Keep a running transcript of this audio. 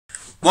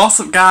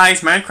What's up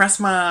guys, Merry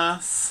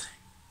Christmas!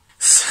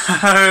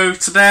 So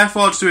today I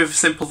thought I'd do a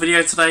simple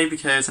video today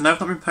because I know I've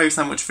not been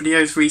posting that much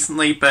videos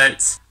recently,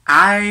 but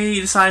I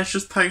decided to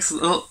just post a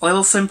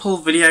little simple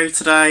video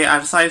today. I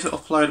decided to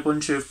upload a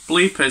bunch of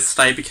bloopers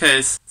today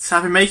because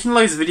I've been making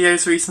loads of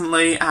videos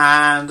recently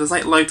and there's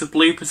like loads of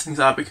bloopers things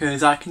out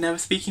because I can never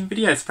speak in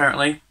videos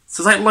apparently.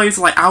 So there's like loads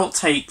of like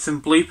outtakes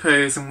and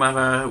bloopers and when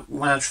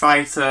I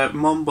try to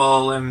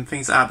mumble and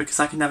things like that because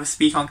I can never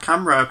speak on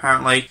camera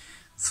apparently.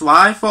 So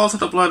I thought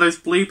I'd upload those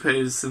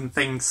bloopers and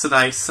things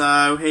today,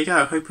 so here you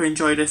go. Hope you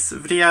enjoyed this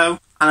video.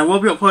 And I will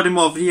be uploading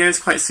more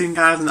videos quite soon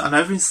guys, and I know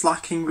I've been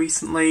slacking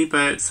recently,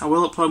 but I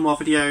will upload more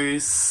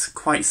videos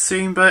quite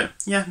soon. But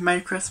yeah,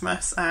 Merry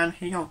Christmas, and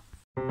here you go.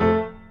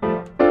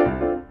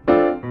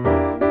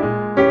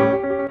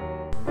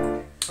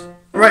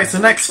 Right, so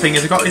the next thing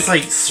is I've got this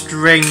like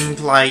stringed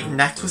like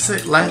necklace thing.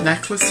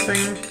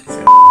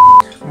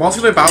 And what's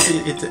good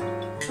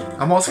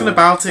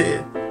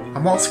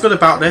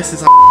about this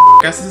is I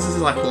guess this is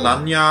like a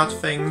lanyard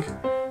thing,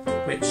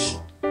 which,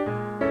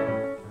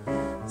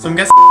 so I'm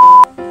guessing.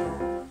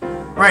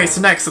 Right,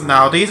 so next up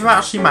now, these are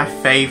actually my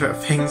favourite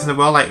things in the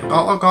world, like,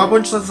 oh, I've got a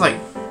bunch of this, like,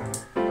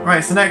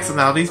 right, so next up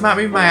now, these might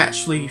be my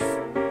actually,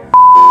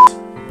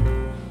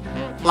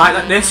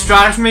 like this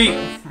drives me,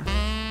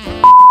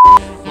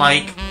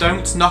 like,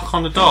 don't knock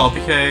on the door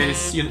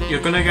because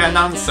you're gonna get an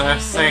answer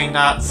saying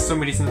that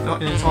somebody's in the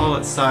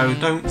toilet, so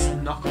don't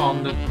knock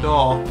on the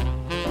door.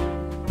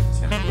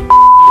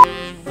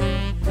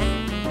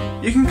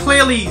 You can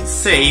clearly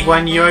see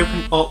when you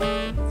open up.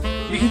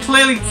 You can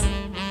clearly.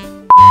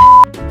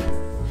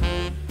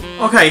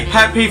 Okay,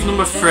 pet peeve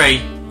number 3.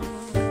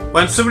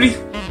 When somebody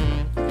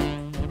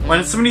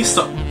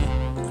stop.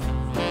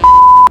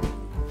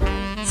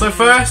 So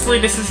firstly,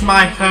 this is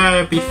my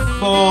hair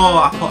before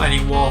I put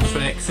any water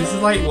in it, because this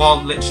is like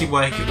while literally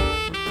working.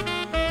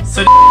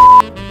 So.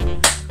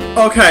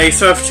 Okay,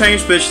 so I've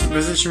changed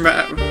positions.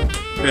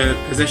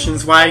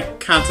 Why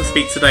can't I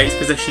speak today's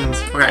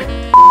positions? Okay.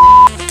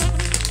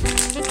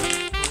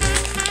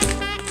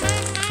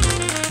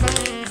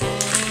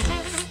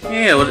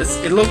 Yeah, well,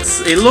 it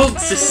looks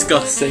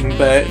disgusting,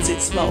 but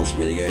it smells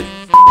really good.